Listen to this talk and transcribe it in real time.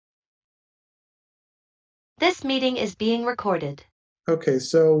This meeting is being recorded. Okay,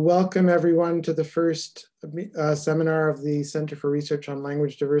 so welcome everyone to the first seminar of the Center for Research on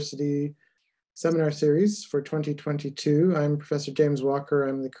Language Diversity seminar series for 2022. I'm Professor James Walker.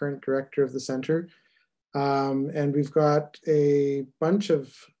 I'm the current director of the center. And we've got a bunch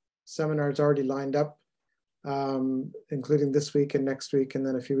of seminars already lined up, including this week and next week, and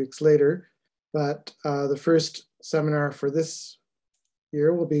then a few weeks later. But the first seminar for this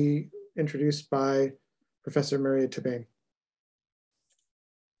year will be introduced by Professor Maria Tabane.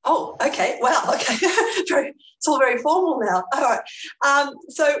 Oh, okay. Wow. Okay. It's all very formal now. All right.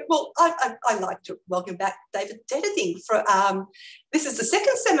 I'd like to welcome back David Deterding. This is the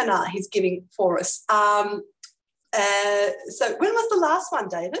second seminar he's giving for us. So when was the last one,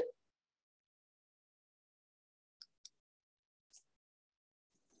 David?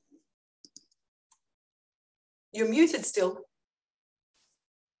 You're muted still.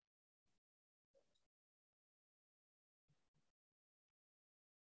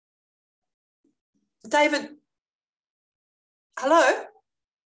 David, hello?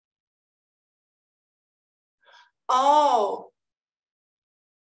 Oh.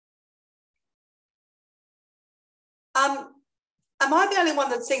 Am I the only one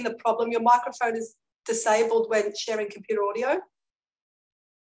that's seeing the problem? Your microphone is disabled when sharing computer audio?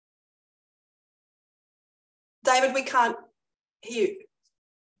 David, we can't hear you.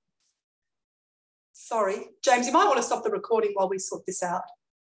 Sorry. James, you might want to stop the recording while we sort this out.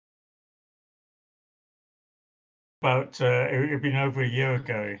 About it had been over a year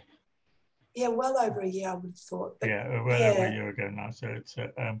ago. Yeah, well over a year, I would have thought. Over a year ago now. So it's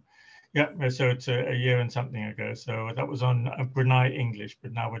so it's a year and something ago. So that was on Brunei English,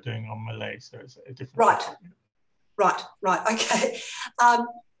 but now we're doing on Malay. So it's a different. Right. Okay.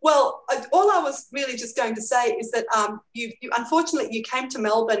 Well, all I was really just going to say is that you unfortunately you came to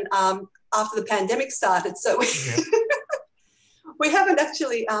Melbourne after the pandemic started, so we haven't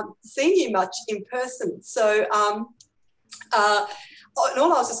actually seen you much in person. So I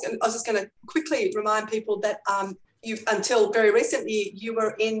was just going to quickly remind people that until very recently you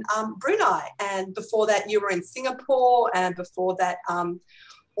were in Brunei, and before that you were in Singapore, and before that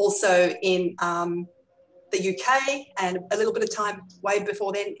also in the UK, and a little bit of time way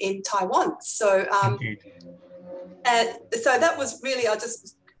before then in Taiwan. So and so that was really I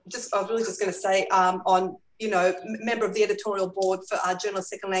was really just going to say on member of the editorial board for our Journal of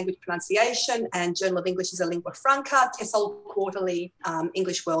Second Language Pronunciation and Journal of English is a Lingua Franca, TESOL Quarterly,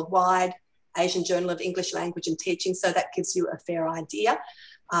 English Worldwide, Asian Journal of English Language and Teaching. So that gives you a fair idea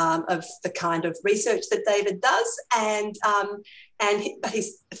of the kind of research that David does. And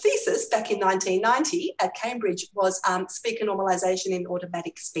his thesis back in 1990 at Cambridge was speaker normalization in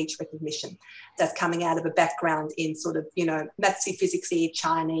automatic speech recognition. That's coming out of a background in sort of, mathsy, physicsy,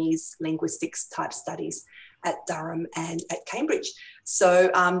 Chinese, linguistics type studies at Durham and at Cambridge. So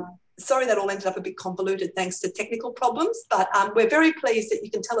sorry that all ended up a bit convoluted thanks to technical problems, but we're very pleased that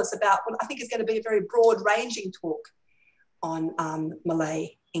you can tell us about what I think is going to be a very broad-ranging talk on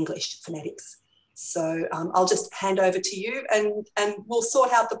Malay English phonetics. So I'll just hand over to you and we'll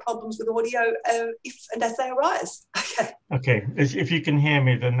sort out the problems with audio if and as they arise. Okay, if you can hear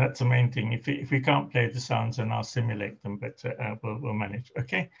me, then that's the main thing. If we can't play the sounds, then I'll simulate them, but we'll manage,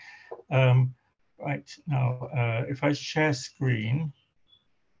 okay? Right, now, if I share screen,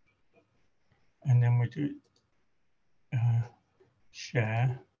 and then we do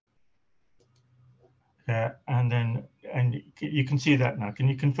share, and you can see that now. Can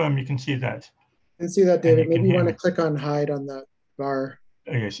you confirm you can see that? I can see that, David. Maybe you want to click on hide on that bar.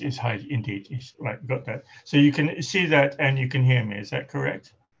 Oh, yes, it's hide indeed. Yes, right, got that. So you can see that and you can hear me. Is that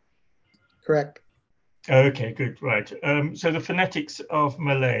correct? Correct. Okay, good, right. So the phonetics of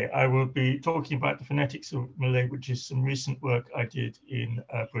Malay, I will be talking about the phonetics of Malay, which is some recent work I did in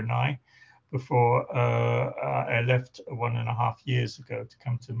Brunei before I left 1.5 years ago to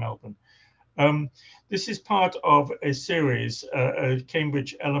come to Melbourne. This is part of a series,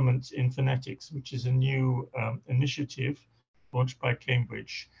 Cambridge Elements in Phonetics, which is a new initiative launched by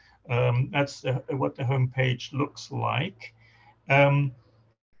Cambridge. That's what the homepage looks like.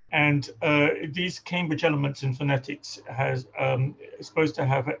 And these Cambridge Elements in Phonetics is supposed to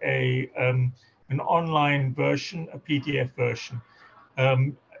have an online version, a PDF version.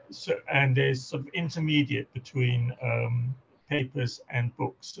 And there's sort of intermediate between papers and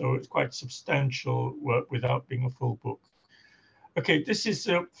books. So it's quite substantial work without being a full book. Okay, this is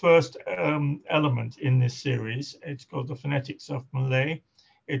the first element in this series. It's called the Phonetics of Malay.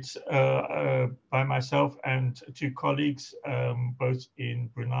 It's by myself and 2 colleagues, both in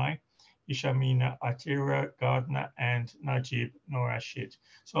Brunei. Ishamina Atira Gardner, and Najib Norashid.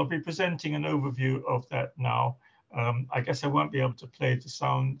 So I'll be presenting an overview of that now. I guess I won't be able to play the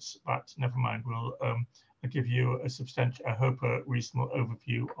sounds, but never mind. I'll give you a substantial, I hope, a reasonable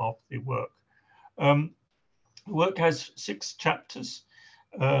overview of the work. The work has 6 chapters.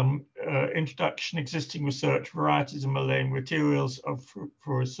 Introduction, existing research, varieties of Malay materials for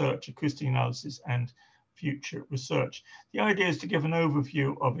research, acoustic analysis, and future research. The idea is to give an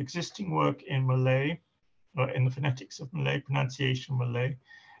overview of existing work in Malay, in the phonetics of Malay, pronunciation Malay,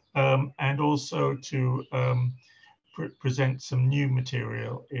 and also to present some new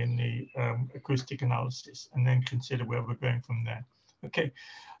material in the acoustic analysis, and then consider where we're going from there. Okay,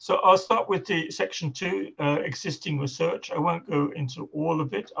 so I'll start with the section 2, existing research. I won't go into all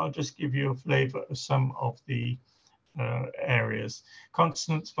of it. I'll just give you a flavor of some of the areas.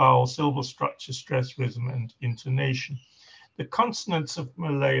 Consonants, vowels, syllable structure, stress, rhythm, and intonation. The consonants of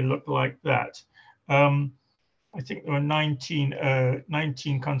Malay look like that. I think there are 19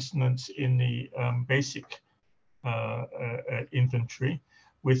 consonants in the basic inventory,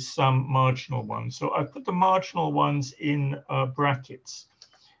 with some marginal ones. So I put the marginal ones in brackets.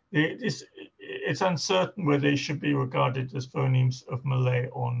 It's uncertain whether they should be regarded as phonemes of Malay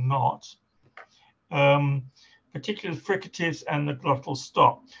or not. Particularly fricatives and the glottal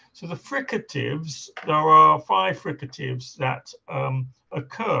stop. So the fricatives, there are 5 fricatives that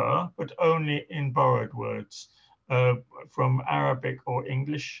occur, but only in borrowed words from Arabic or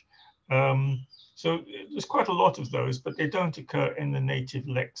English. So there's quite a lot of those, but they don't occur in the native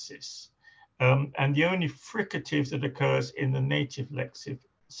lexis. And the only fricative that occurs in the native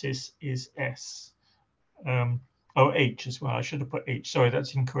lexis is S. H as well. I should have put H. Sorry,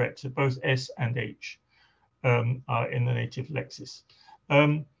 that's incorrect. So both S and H are in the native lexis.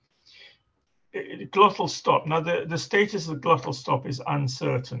 Glottal stop. Now, the status of the glottal stop is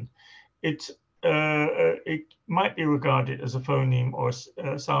uncertain. It might be regarded as a phoneme or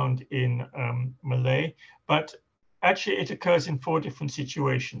a sound in Malay, but actually it occurs in 4 different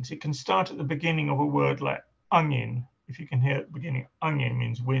situations. It can start at the beginning of a word like angin. If you can hear at the beginning, angin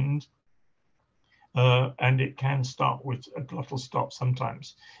means wind, and it can start with a glottal stop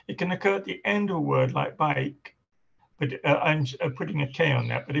sometimes. It can occur at the end of a word like bike, but I'm putting a K on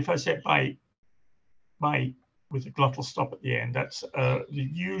that. But if I say bike, with a glottal stop at the end, that's the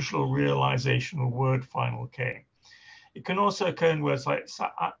usual realization of word final K. It can also occur in words like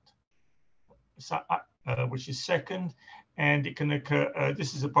sa'at, which is second, and it can occur,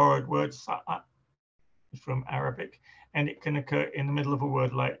 this is a borrowed word, sa'at, from Arabic, and it can occur in the middle of a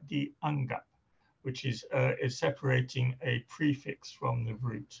word like dianggap, which is separating a prefix from the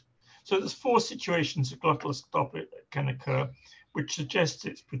root. So there's 4 situations a glottal stop can occur, which suggests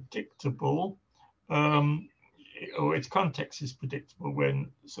it's predictable, or its context is predictable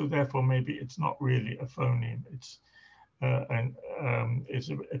so therefore maybe it's not really a phoneme. It's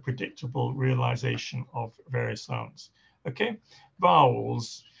a predictable realization of various sounds. Okay,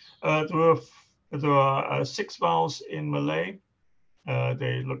 vowels. There are 6 vowels in Malay.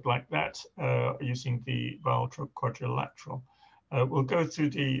 They look like that using the vowel quadrilateral. We'll go through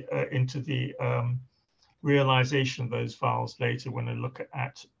into the realization of those vowels later when I look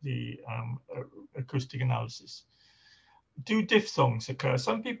at the acoustic analysis. Do diphthongs occur?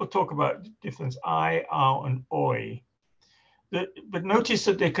 Some people talk about diphthongs I, ow, and oi. But notice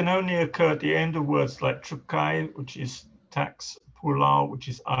that they can only occur at the end of words like trukai, which is tax, pulau, which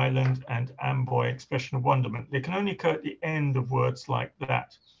is island, and amboy, expression of wonderment. They can only occur at the end of words like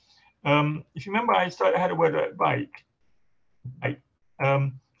that. If you remember, I had a word like bike.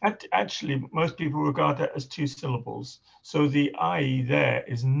 Actually, most people regard that as 2 syllables. So the I there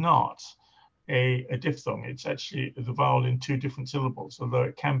is not a diphthong. It's actually the vowel in 2 different syllables, although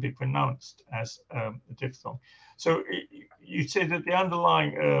it can be pronounced as a diphthong. So you say that the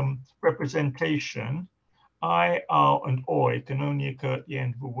underlying representation, I, ow, and oi, can only occur at the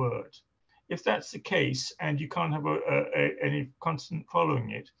end of a word. If that's the case, and you can't have any consonant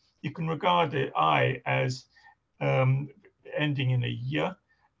following it, you can regard the I as ending in a y,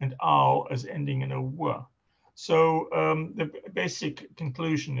 and ow as ending in a w. So the basic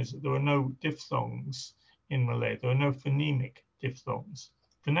conclusion is that there are no diphthongs in Malay. There are no phonemic diphthongs.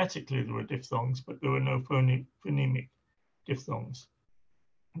 Phonetically, there were diphthongs, but there were no phonemic diphthongs.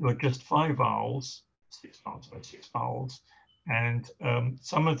 There were just 5 vowels, 6 vowels, and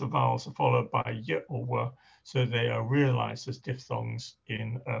some of the vowels are followed by y or w, so they are realized as diphthongs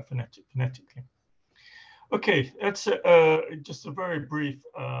in phonetically. Okay, that's just a very brief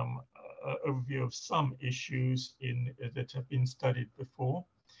overview of some issues that have been studied before.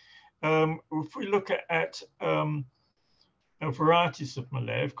 If we look at varieties of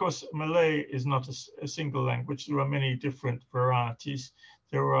Malay. Of course, Malay is not a single language. There are many different varieties.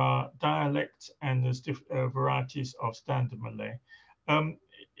 There are dialects and there's varieties of Standard Malay.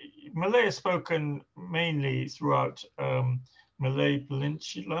 Malay is spoken mainly throughout Malay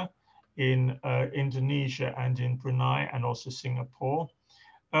Peninsula in Indonesia and in Brunei and also Singapore.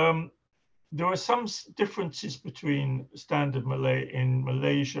 There are some differences between Standard Malay in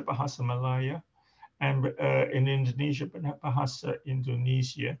Malaysia, Bahasa Malaya, and in Indonesia, Bahasa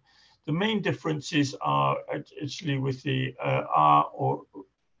Indonesia. The main differences are actually with the R or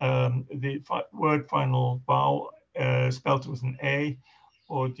the word final vowel spelled with an A,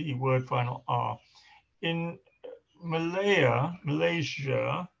 or the word final R. In Malaysia,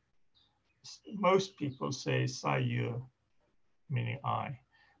 most people say saya, meaning I.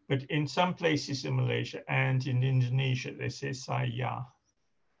 But in some places in Malaysia and in Indonesia, they say saya.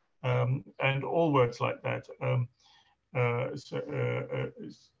 And all words like that.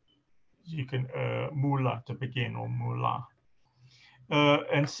 You can mula to begin, or mula.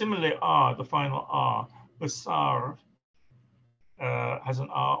 And similarly, R, the final R, besar has an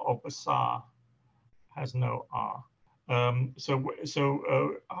R, or besar has no R.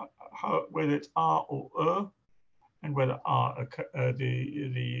 Whether it's R or and whether R,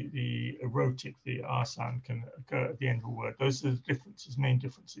 the erotic, the R sound can occur at the end of a word. Those are the differences, main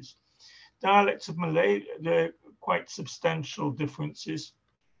differences. Dialects of Malay, they're quite substantial differences.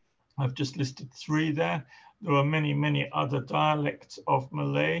 I've just listed 3 there. There are many, many other dialects of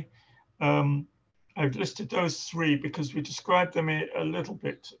Malay. I've listed those 3 because we described them in a little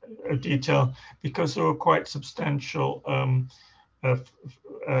bit of detail because they were quite substantial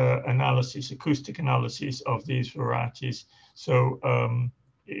analysis, acoustic analysis of these varieties. So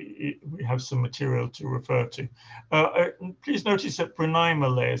we have some material to refer to. Please notice that Brunei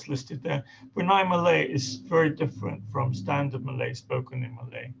Malay is listed there. Brunei Malay is very different from Standard Malay spoken in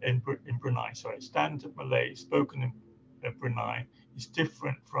Malay, in Brunei. Sorry, Standard Malay spoken in Brunei is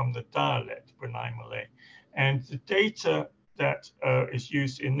different from the dialect Brunei Malay. And the data that is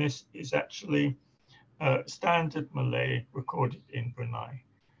used in this is actually Standard Malay recorded in Brunei.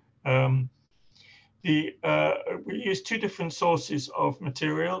 We use 2 different sources of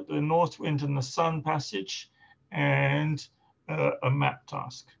material, the North Wind and the Sun passage and a map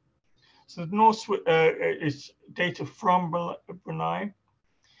task. So the North is data from Brunei.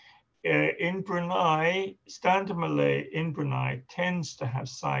 In Brunei, Standard Malay in Brunei tends to have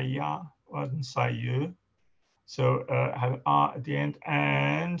saya rather than sayu. So have R at the end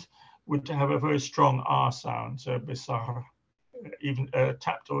and would have a very strong R sound, so besar, even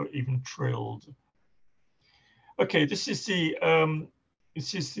tapped or even trilled. Okay, this is the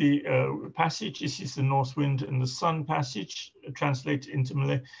passage. This is the North Wind and the Sun passage translated into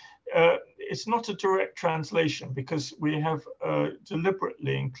Malay. It's not a direct translation because we have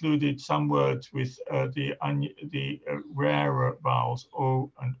deliberately included some words with the rarer vowels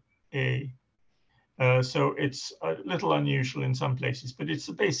O and A. So it's a little unusual in some places, but it's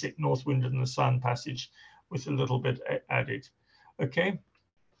the basic North Wind and the Sun passage with a little bit added. Okay,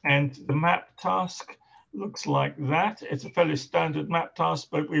 and the map task looks like that. It's a fairly standard map task,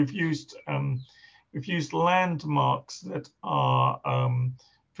 but we've used landmarks that are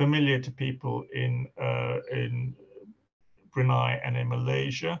familiar to people in Brunei and in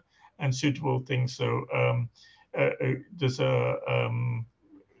Malaysia, and suitable things. So there's a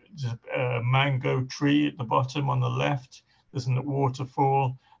mango tree at the bottom on the left. There's a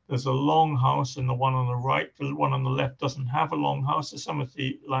waterfall. There's a longhouse in the one on the right. The one on the left doesn't have a longhouse, so some of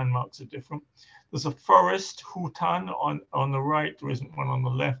the landmarks are different. There's a forest, hutan, on the right. There isn't one on the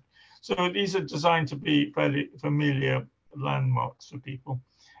left. So these are designed to be fairly familiar landmarks for people.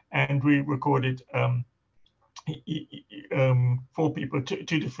 And we recorded 4 people,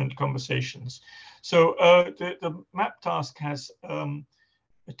 two different conversations. So the map task has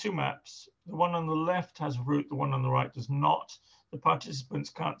 2 maps. The one on the left has a route, the one on the right does not. The participants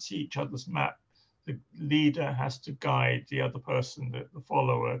can't see each other's map. The leader has to guide the other person, the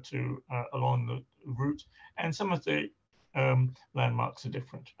follower, to along the route. And some of the landmarks are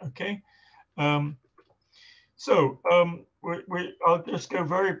different. Okay. I'll just go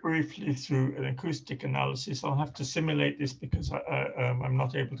very briefly through an acoustic analysis. I'll have to simulate this because I'm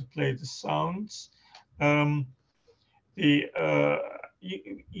not able to play the sounds.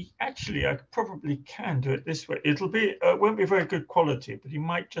 Actually, I probably can do it this way. Won't be very good quality, but you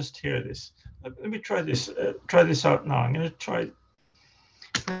might just hear this. Let me try this. Try this out now. I'm going to try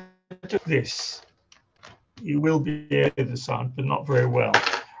this. You will be able to hear the sound, but not very well.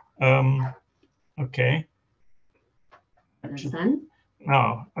 Okay.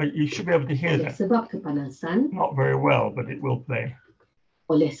 Now, you should be able to hear Oleh that. sebab kepanasan. Not very well, but it will play.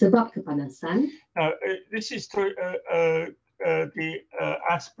 Oleh sebab kepanasan. Now, this is the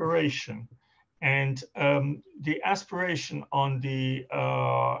aspiration. And the aspiration on the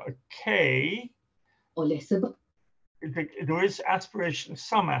K, Oleh sebab there is aspiration,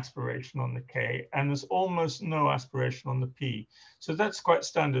 some aspiration on the K, and there's almost no aspiration on the P. So that's quite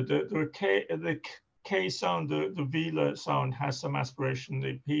standard. The K sound, the velar sound has some aspiration,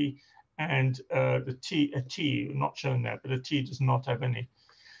 the P and the T, a T, not shown there, but a T does not have any.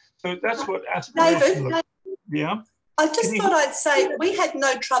 So that's what aspiration looks like. Yeah. I just thought I'd say we had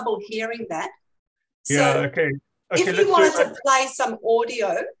no trouble hearing that. So yeah, okay. If you wanted to play some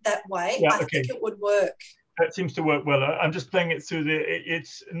audio that way, yeah, I think it would work. That seems to work well. I'm just playing it through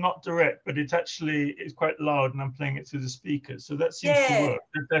it's not direct, but it's quite loud, and I'm playing it through the speakers. So that seems to work.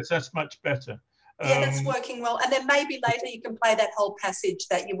 That's much better. Yeah, that's working well. And then maybe later you can play that whole passage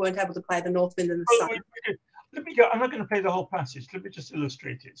that you weren't able to play, the North Wind and the Sun. Let me go. I'm not going to play the whole passage. Let me just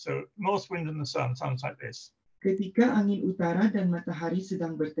illustrate it. So North Wind and the Sun sounds like this. Ketika angin utara dan matahari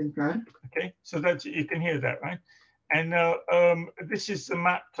sedang bertengkar. Okay, so that you can hear that, right? And now this is the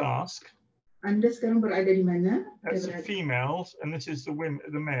map task. Anda sekarang berada di mana? That's the females, and this is the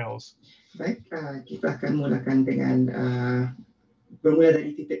males. Baik, kita akan mulakan dengan bermula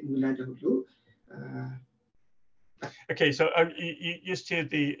dari titik mula dahulu. Okay, so you just hear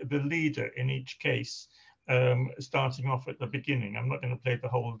the leader in each case starting off at the beginning. I'm not going to play the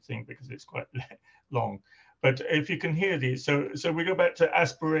whole thing because it's quite long, but if you can hear these, so we go back to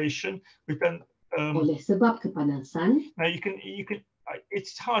aspiration. We've done. Oleh sebab kepanasan. Now you can.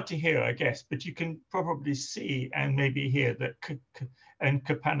 It's hard to hear, I guess, but you can probably see and maybe hear that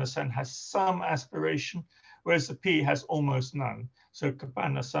kepanasan has some aspiration, whereas the P has almost none. So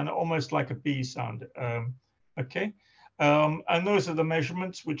kepanasan, almost like a B sound. Okay, and those are the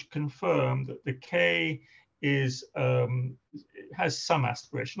measurements which confirm that the K is has some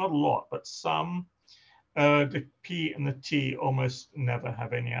aspiration, not a lot, but some. The P and the T almost never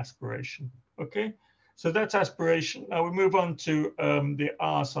have any aspiration. Okay, so that's aspiration. Now we move on to the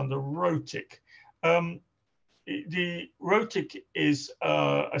R sound, the rhotic. The rhotic is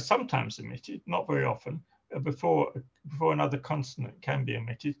sometimes emitted, not very often, before another consonant can be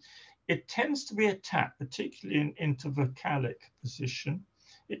emitted. It tends to be a tap, particularly in intervocalic position.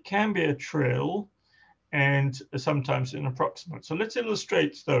 It can be a trill and sometimes an approximate. So let's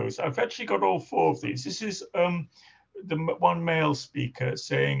illustrate those. I've actually got all four of these. This is the one male speaker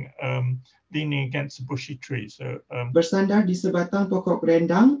saying, leaning against a bushy tree. So bersandar di sebatang pokok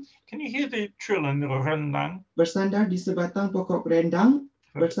rendang. Can you hear the trill and the rendang? Bersandar di sebatang pokok rendang.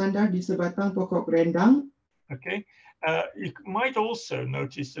 Bersandar di sebatang pokok rendang. Okay. You might also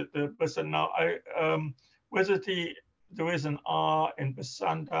notice that the whether there is an R in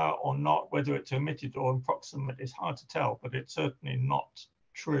bersandar or not, whether it's omitted or approximate, is hard to tell, but it's certainly not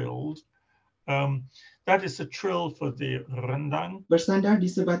trilled. That is the trill for the rendang. Bersandar di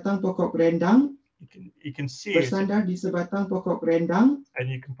sebatang pokok rendang. You can see bersandar di sebatang pokok rendang. And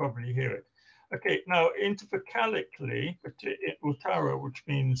you can probably hear it. Okay, now intervocalically, utara, which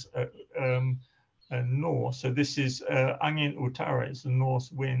means north. So this is angin utara, it's the north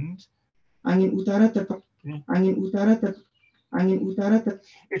wind. Angin utara angin utara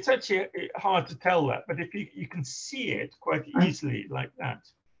It's actually hard to tell that, but if you can see it quite easily like that.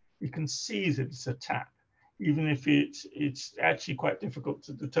 You can see that it's a tap, even if it's actually quite difficult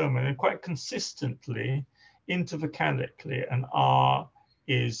to determine. And quite consistently, intervocalically, an R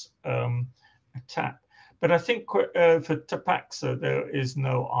is a tap. But I think for tapaxa, there is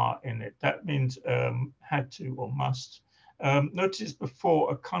no R in it. That means had to or must. Notice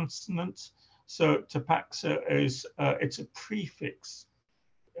before a consonant. So tapaxa is it's a prefix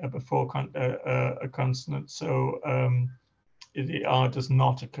before a consonant. So the R does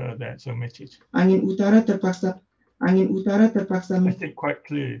not occur there, it's omitted. Angin utara terpaksa I think quite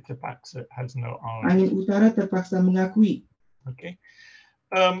clearly tapaxa has no R. Angin utara terpaksa mengakui. Okay.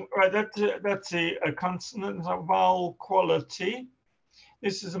 Right, that's a consonant vowel quality.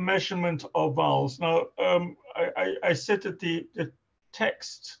 This is a measurement of vowels. Now, I said that the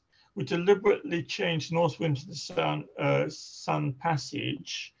text we deliberately changed North Wind to the Sun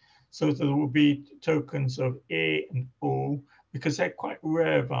passage so that there will be tokens of E and O, because they're quite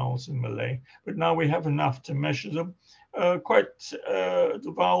rare vowels in Malay, but now we have enough to measure them.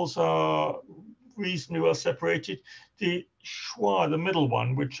 The vowels are reasonably well separated. The schwa, the middle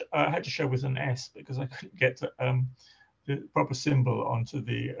one, which I had to show with an S because I couldn't get the proper symbol onto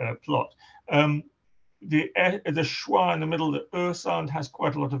the plot. The schwa in the middle, the sound has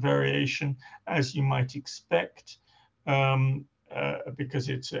quite a lot of variation, as you might expect. because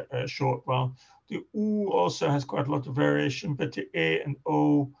it's a short vowel. The U also has quite a lot of variation, but the E and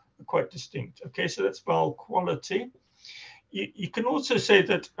O are quite distinct. Okay, so that's vowel quality. You can also say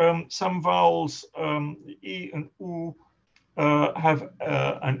that some vowels, E and U, have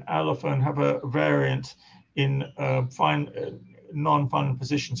an allophone, have a variant in non-final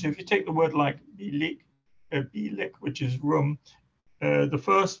position. So if you take the word like bilik, which is room, the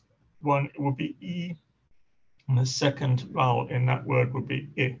first one would be E, and the second vowel in that word would be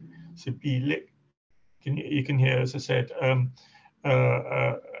I. So bilik. You can hear, as I said,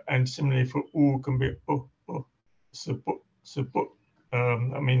 and similarly for U can be sebut.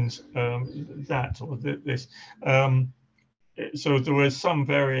 That means that or this. So there was some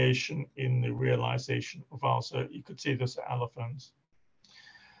variation in the realization of vowels. So you could see this at allophones.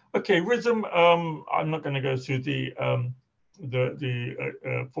 Okay, rhythm. I'm not going to go through the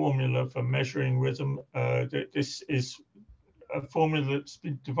formula for measuring rhythm. This is a formula that's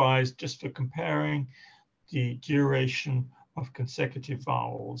been devised just for comparing the duration of consecutive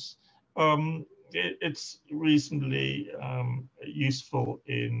vowels. It's reasonably useful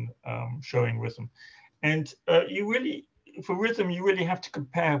in showing rhythm. And for rhythm, you really have to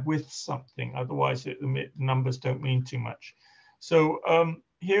compare with something. Otherwise, the numbers don't mean too much. So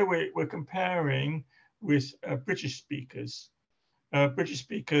here we're comparing with British speakers. British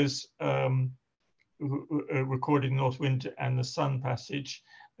speakers recorded North Wind and the Sun passage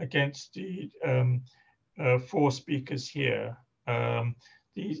against the 4 speakers here.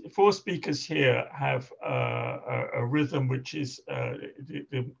 The 4 speakers here have a rhythm which is,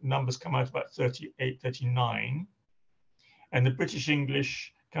 the numbers come out about 38, 39, and the British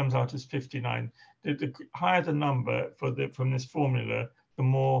English comes out as 59. The higher the number from this formula, the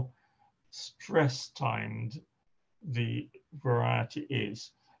more stress-timed the variety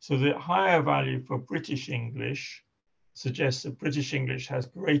is. So the higher value for British English suggests that British English has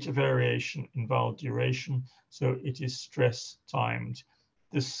greater variation in vowel duration, so it is stress-timed.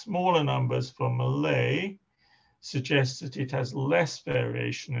 The smaller numbers for Malay suggest that it has less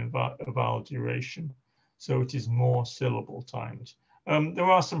variation in vowel duration, so it is more syllable-timed.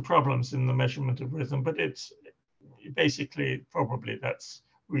 There are some problems in the measurement of rhythm, but it's basically, probably that's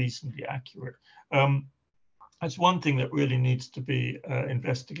reasonably accurate. That's one thing that really needs to be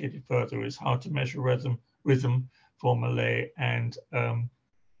investigated further, is how to measure rhythm for Malay, and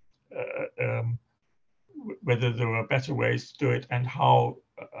whether there are better ways to do it, and how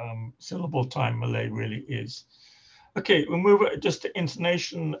syllable time Malay really is. Okay, we'll move just to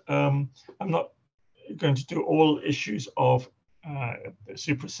intonation. I'm not going to do all issues of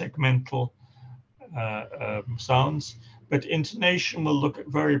suprasegmental sounds, but intonation we'll look at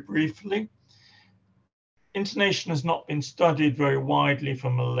very briefly. Intonation has not been studied very widely for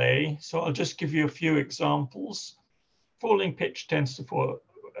Malay, so I'll just give you a few examples. Falling pitch tends to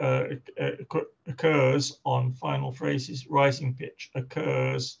occurs on final phrases. Rising pitch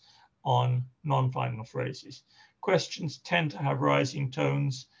occurs on non-final phrases. Questions tend to have rising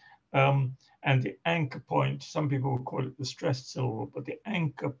tones, and the anchor point, some people will call it the stressed syllable, but the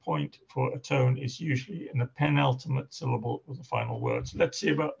anchor point for a tone is usually in the penultimate syllable of the final word. So let's see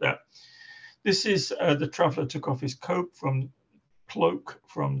about that. This is the traveller took off his cloak from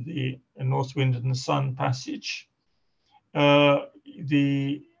the North Wind and the Sun passage.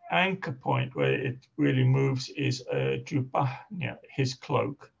 The anchor point where it really moves is jubahnya, his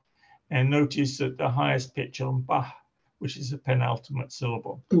cloak. And notice that the highest pitch on bah, which is the penultimate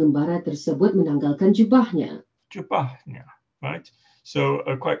syllable. Pengembara tersebut menanggalkan jubahnya. Jubahnya, right? So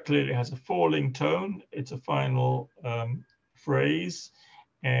quite clearly it has a falling tone. It's a final phrase,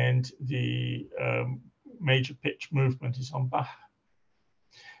 and the major pitch movement is on bah.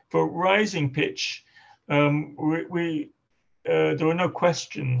 For rising pitch, there were no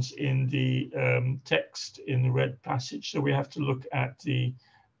questions in the text in the red passage, so we have to look at the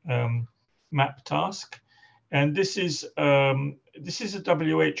map task. And this is a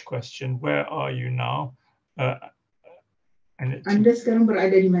WH question. Where are you now? And Anda sekarang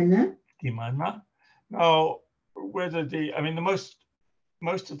berada di mana? Di mana? Now, whether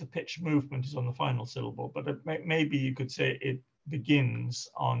most of the pitch movement is on the final syllable, but maybe you could say it begins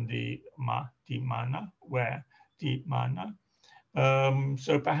on the ma, di mana, where, di mana.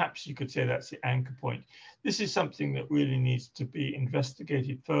 So perhaps you could say that's the anchor point. This is something that really needs to be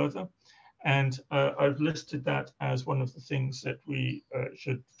investigated further. And I've listed that as one of the things that we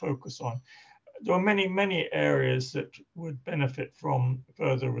should focus on. There are many, many areas that would benefit from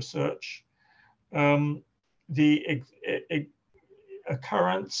further research. The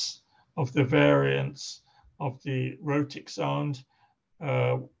occurrence of the variants of the rhotic sound,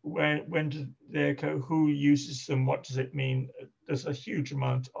 when do they occur, who uses them, what does it mean? there's a huge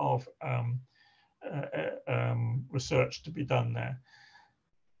amount of research to be done there.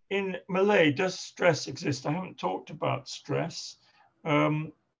 In Malay, does stress exist? I haven't talked about stress.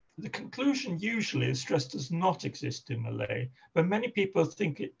 The conclusion usually is stress does not exist in Malay, but many people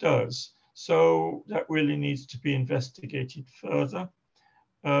think it does. So that really needs to be investigated further.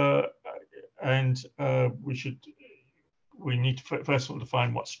 We need to first of all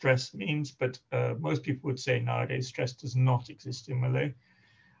define what stress means, but most people would say nowadays stress does not exist in Malay.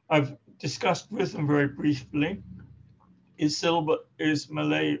 I've discussed rhythm very briefly. Is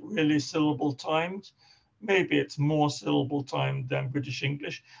Malay really syllable timed? Maybe it's more syllable timed than British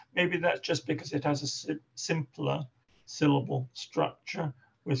English. Maybe that's just because it has a simpler syllable structure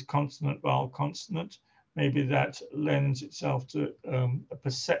with consonant, vowel, consonant. Maybe that lends itself to a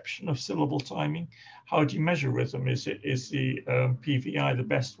perception of syllable timing. How do you measure rhythm? Is the PVI the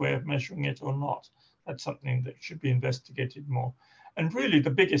best way of measuring it or not? That's something that should be investigated more. And really the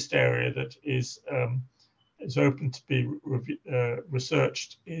biggest area that is open to be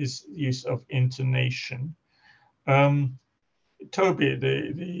researched is the use of intonation. Trobe,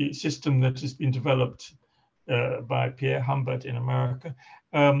 the system that has been developed by Pierre Humbert in America,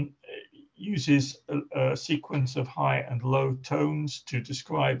 uses a sequence of high and low tones to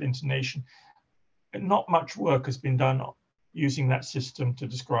describe intonation. Not much work has been done using that system to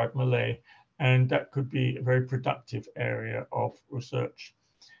describe Malay, and that could be a very productive area of research.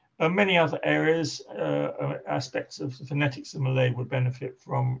 Many other areas, aspects of the phonetics of Malay would benefit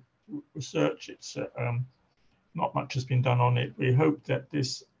from research. It's not much has been done on it. We hope that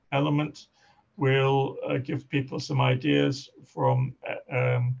this element will give people some ideas from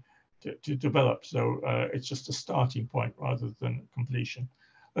to develop. So it's just a starting point rather than completion.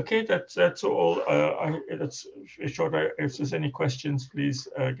 Okay, that's all. That's short. If there's any questions, please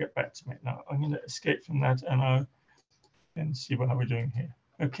get back to me. Now I'm going to escape from that and see how we're doing here.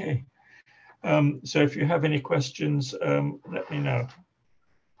 Okay. So if you have any questions, let me know.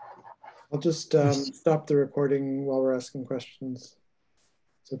 I'll just stop the recording while we're asking questions.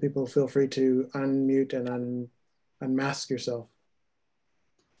 So people feel free to unmute and unmask yourself.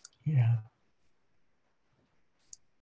 Yeah.